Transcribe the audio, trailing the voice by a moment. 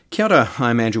Kia ora,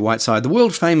 I'm Andrew Whiteside. The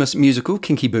world-famous musical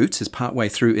Kinky Boots is partway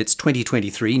through its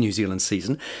 2023 New Zealand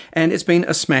season, and it's been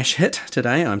a smash hit.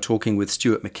 Today I'm talking with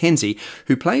Stewart McKensy,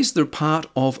 who plays the part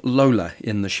of Lola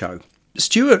in the show.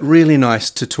 Stewart, really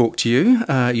nice to talk to you.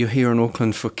 You're here in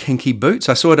Auckland for Kinky Boots.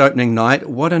 I saw it opening night.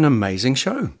 What an amazing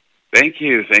show. Thank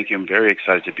you. I'm very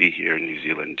excited to be here in New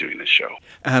Zealand doing this show.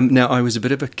 Now, I was a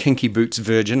bit of a Kinky Boots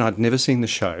virgin. I'd never seen the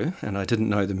show, and I didn't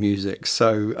know the music,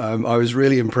 so I was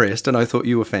really impressed, and I thought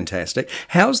you were fantastic.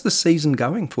 How's the season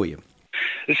going for you?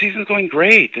 The season's going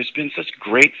great. There's been such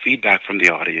great feedback from the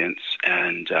audience,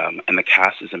 and the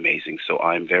cast is amazing, so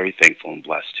I'm very thankful and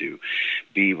blessed to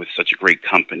be with such a great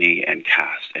company and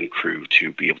cast and crew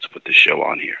to be able to put this show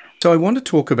on here. So I want to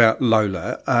talk about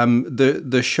Lola.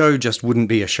 The show just wouldn't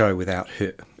be a show without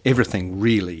her. Everything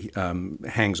really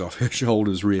hangs off her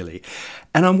shoulders, really.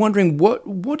 And I'm wondering,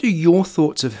 what are your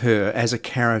thoughts of her as a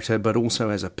character, but also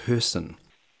as a person?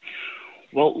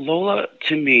 Well, Lola,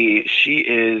 to me,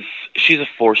 she's a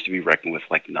force to be reckoned with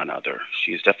like none other.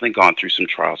 She has definitely gone through some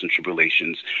trials and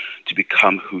tribulations to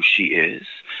become who she is.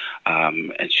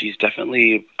 And she's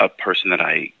definitely a person that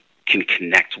I can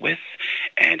connect with,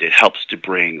 and it helps to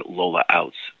bring Lola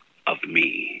out of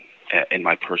me in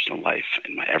my personal life,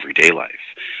 in my everyday life.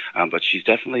 But she's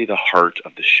definitely the heart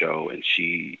of the show, and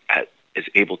she is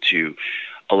able to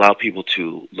allow people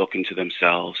to look into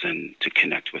themselves and to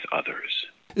connect with others.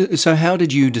 So how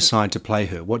did you decide to play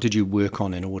her? What did you work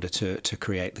on in order to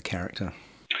create the character?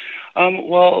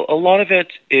 Well, a lot of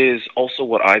it is also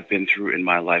what I've been through in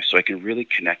my life, so I can really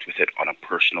connect with it on a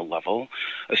personal level,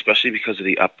 especially because of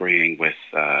the upbringing with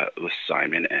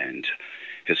Simon and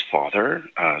his father.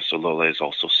 So Lola is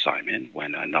also Simon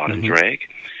when not in drag,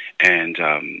 and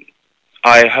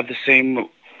I had the same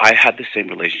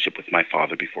relationship with my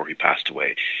father before he passed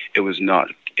away. It was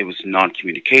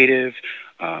non-communicative.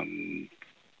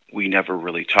 We never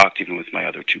really talked, even with my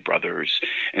other two brothers.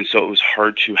 And so it was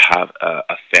hard to have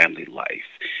a family life.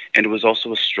 And it was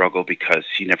also a struggle because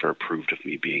he never approved of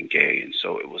me being gay. And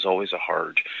so it was always a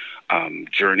hard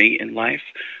journey in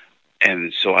life.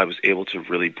 And so I was able to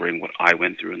really bring what I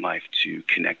went through in life to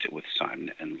connect it with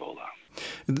Simon and Lola.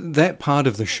 That part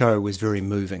of the show was very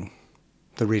moving,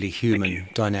 the really human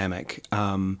dynamic.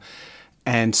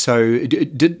 And so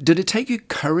did it take you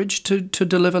courage to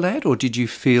deliver that, or did you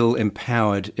feel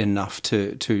empowered enough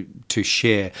to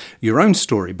share your own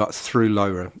story, but through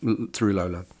Lola?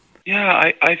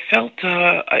 Yeah, I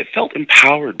felt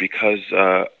empowered because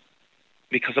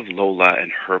of Lola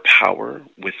and her power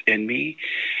within me.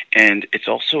 And it's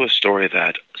also a story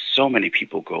that so many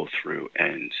people go through,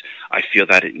 and I feel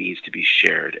that it needs to be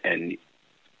shared, and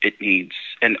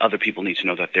other people need to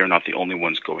know that they're not the only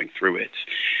ones going through it.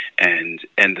 And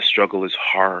the struggle is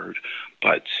hard,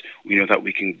 but we know that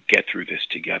we can get through this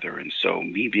together. And so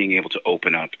me being able to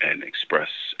open up and express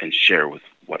and share with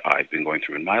what I've been going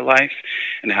through in my life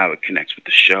and how it connects with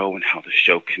the show and how the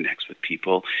show connects with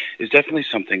people is definitely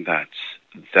something that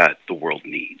the world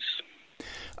needs.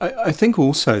 I think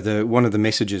also one of the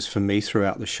messages for me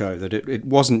throughout the show that it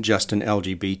wasn't just an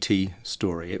LGBT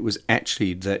story. It was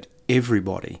actually that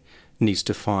everybody needs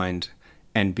to find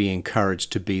and be encouraged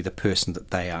to be the person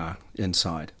that they are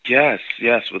inside. Yes,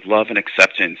 with love and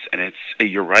acceptance. And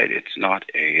you're right, it's not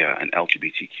an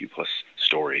LGBTQ plus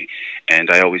story. And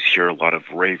I always hear a lot of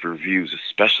rave reviews,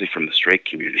 especially from the straight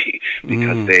community,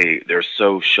 because they're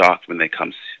so shocked when they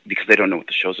come, because they don't know what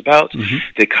the show's about.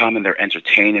 They come and they're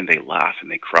entertained and they laugh and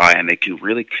they cry and they can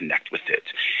really connect with it.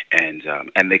 And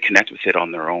they connect with it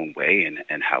on their own way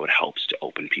and how it helps to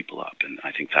open people up. And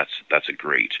I think that's a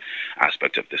great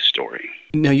aspect of this story.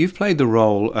 Now, you've played the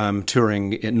role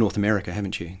touring in North America,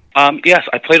 haven't you? Yes,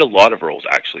 I played a lot of roles,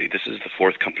 actually. This is the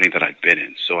fourth company that I've been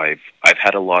in, so I've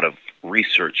had a lot of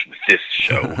research with this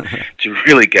show to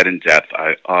really get in depth.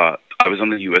 I was on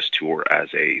the U.S. tour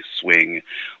as a swing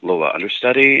Lola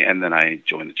understudy, and then I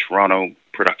joined the Toronto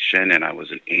production, and I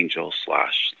was an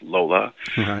Angel/Lola.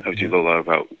 I would do Lola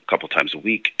about a couple times a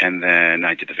week, and then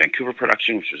I did the Vancouver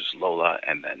production, which was Lola,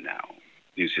 and then now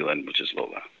New Zealand, which is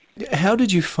Lola. How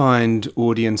did you find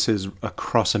audiences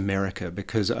across America?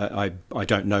 Because I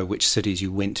don't know which cities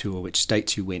you went to or which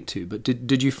states you went to, but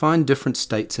did you find different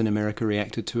states in America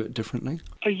reacted to it differently?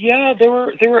 Yeah, there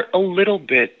were a little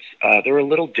bit. There were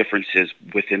little differences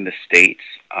within the states.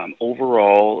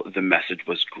 Overall, the message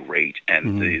was great,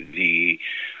 and the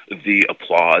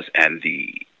applause and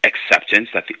the acceptance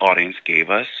that the audience gave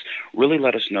us really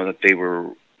let us know that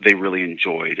they really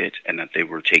enjoyed it and that they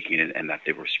were taking it and that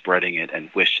they were spreading it and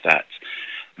wished that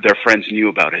their friends knew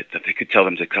about it, that they could tell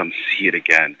them to come see it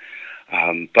again.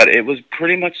 But it was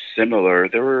pretty much similar.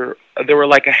 There were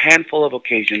like a handful of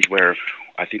occasions where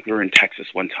I think we were in Texas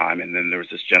one time, and then there was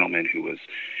this gentleman who was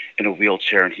in a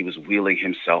wheelchair, and he was wheeling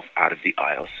himself out of the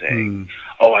aisle saying,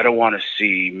 "Oh, I don't want to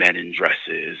see men in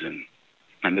dresses," and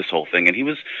this whole thing. And he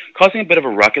was causing a bit of a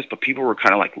ruckus, but people were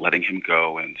kind of like letting him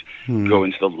go and go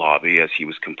into the lobby as he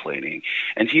was complaining.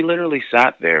 And he literally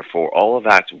sat there for all of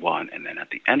Act 1. And then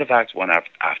at the end of Act 1,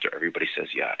 after everybody says,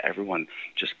 yeah, everyone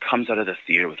just comes out of the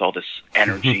theater with all this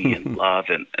energy and love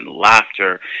and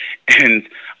laughter. And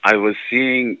I was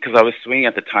seeing, because I was swinging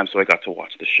at the time, so I got to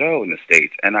watch the show in the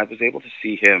States. And I was able to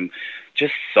see him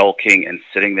just sulking and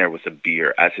sitting there with a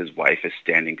beer as his wife is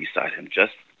standing beside him,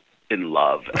 just in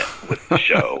love with the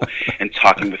show and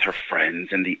talking with her friends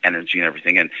and the energy and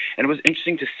everything. And it was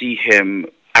interesting to see him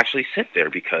actually sit there,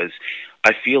 because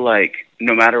I feel like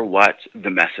no matter what, the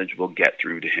message will get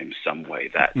through to him some way,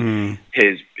 that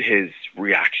his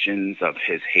reactions of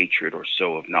his hatred or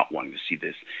so of not wanting to see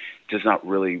this does not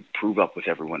really prove up with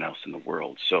everyone else in the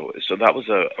world. So that was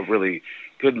a really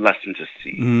good lesson to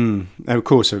see. And of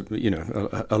course,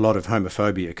 a lot of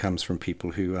homophobia comes from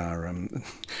people who are,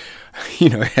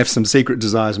 have some secret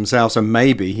desires themselves. So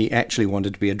maybe he actually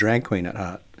wanted to be a drag queen at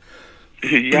heart.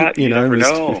 Yeah, you never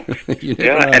know.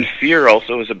 And fear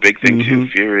also is a big thing too.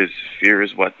 Fear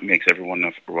is what makes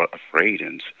everyone afraid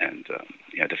and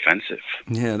defensive.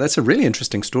 Yeah, that's a really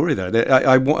interesting story, though.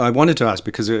 I wanted to ask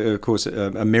because, of course,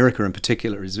 America in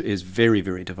particular is very,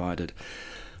 very divided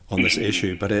on this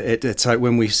issue. But it's like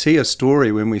when we see a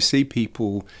story, when we see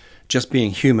people just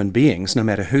being human beings, no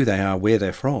matter who they are, where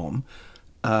they're from,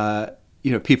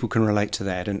 people can relate to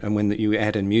that. And when you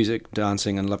add in music,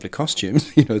 dancing, and lovely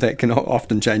costumes, that can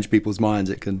often change people's minds.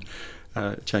 It can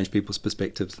change people's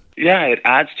perspectives. Yeah, it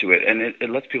adds to it, and it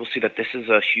lets people see that this is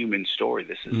a human story.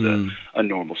 This is a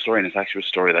normal story, and it's actually a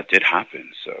story that did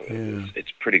happen. So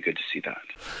it's pretty good to see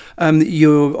that.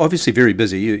 You're obviously very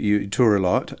busy. You tour a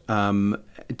lot,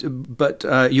 but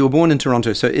you were born in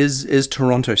Toronto. So is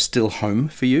Toronto still home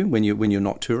for you when you're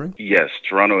not touring? Yes,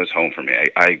 Toronto is home for me.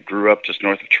 I grew up just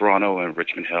north of Toronto in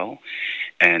Richmond Hill,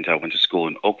 and I went to school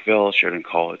in Oakville, Sheridan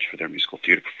College for their musical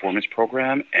theater performance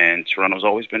program, and Toronto's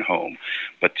always been home.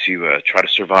 But to try to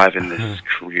survive in this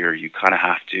career, you kind of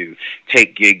have to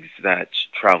take gigs that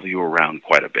travel you around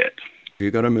quite a bit.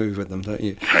 You've got to move with them, don't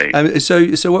you? Right. So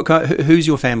who's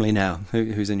your family now?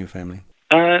 Who's in your family?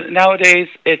 Nowadays,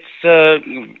 it's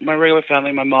my regular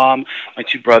family, my mom, my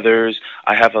two brothers.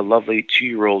 I have a lovely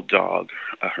 2-year-old dog.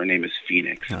 Her name is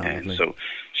Phoenix, and lovely. So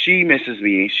she misses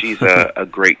me. She's a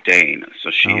Great Dane,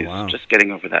 so she is just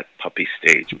getting over that puppy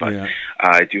stage. But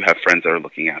I do have friends that are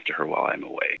looking after her while I'm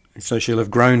away. So she'll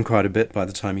have grown quite a bit by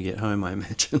the time you get home, I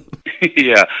imagine.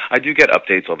 Yeah, I do get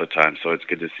updates all the time, so it's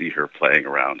good to see her playing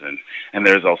around. And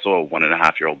there's also a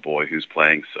 1.5-year-old boy who's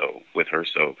playing with her,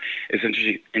 so it's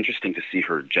interesting to see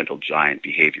her gentle giant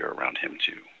behavior around him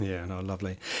too. Yeah, no,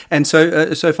 lovely. And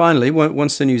so finally,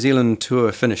 once the New Zealand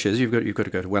tour finishes, you've got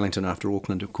to go to Wellington after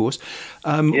Auckland, of course.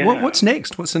 What's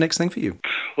next? What's the next thing for you?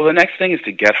 Well, the next thing is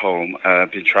to get home.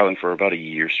 I've been traveling for about a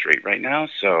year straight right now,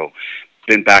 so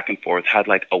been back and forth, had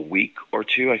like a week or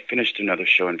two. I finished another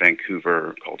show in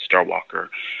Vancouver called Starwalker.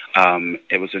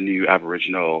 It was a new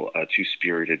Aboriginal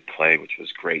two-spirited play, which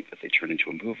was great that they turned into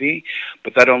a movie.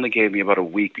 But that only gave me about a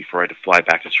week before I had to fly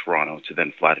back to Toronto to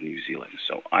then fly to New Zealand.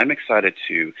 So I'm excited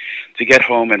to get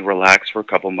home and relax for a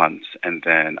couple months, and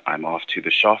then I'm off to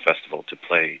the Shaw Festival to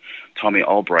play Tommy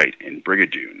Albright in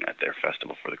Brigadoon at their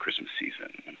festival for the Christmas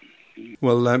season.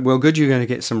 Well, good. You're going to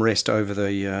get some rest over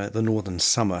the northern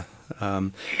summer.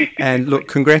 And look,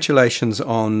 congratulations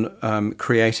on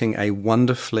creating a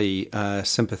wonderfully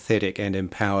sympathetic and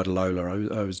empowered Lola.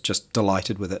 I was just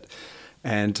delighted with it.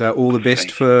 And all the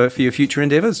best for your future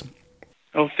endeavours.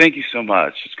 Oh, thank you so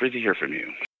much. It's great to hear from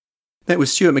you. That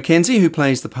was Stewart McKensy, who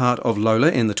plays the part of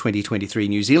Lola in the 2023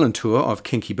 New Zealand tour of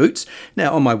Kinky Boots.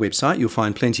 Now, on my website, you'll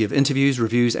find plenty of interviews,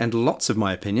 reviews, and lots of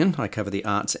my opinion. I cover the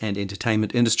arts and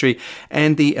entertainment industry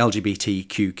and the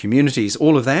LGBTQ communities.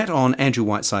 All of that on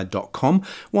andrewwhiteside.com.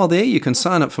 While there, you can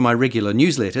sign up for my regular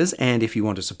newsletters, and if you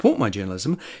want to support my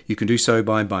journalism, you can do so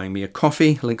by buying me a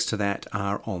coffee. Links to that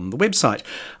are on the website.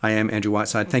 I am Andrew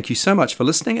Whiteside. Thank you so much for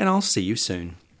listening, and I'll see you soon.